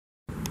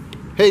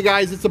Hey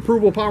guys, it's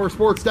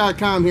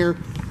ApprovalPowersports.com here.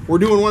 We're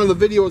doing one of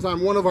the videos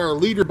on one of our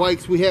leader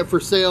bikes we have for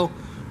sale.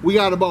 We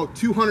got about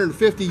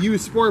 250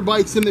 used sport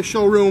bikes in the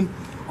showroom,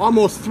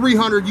 almost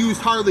 300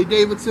 used Harley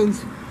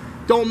Davidsons.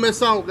 Don't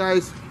miss out,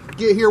 guys.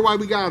 Get here while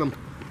we got them.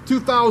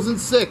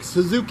 2006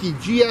 Suzuki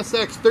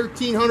GSX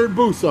 1300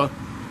 Busa.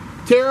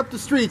 Tear up the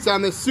streets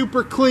on this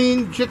super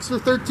clean Gixxer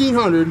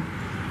 1300.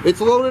 It's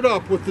loaded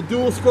up with the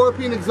dual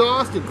Scorpion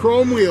exhaust and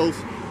chrome wheels,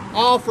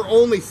 all for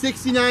only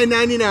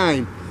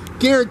 $69.99.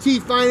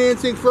 Guaranteed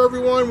financing for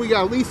everyone. We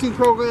got leasing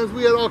programs.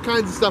 We got all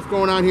kinds of stuff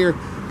going on here.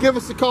 Give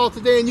us a call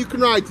today and you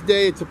can ride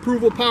today. It's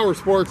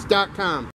ApprovalPowersports.com.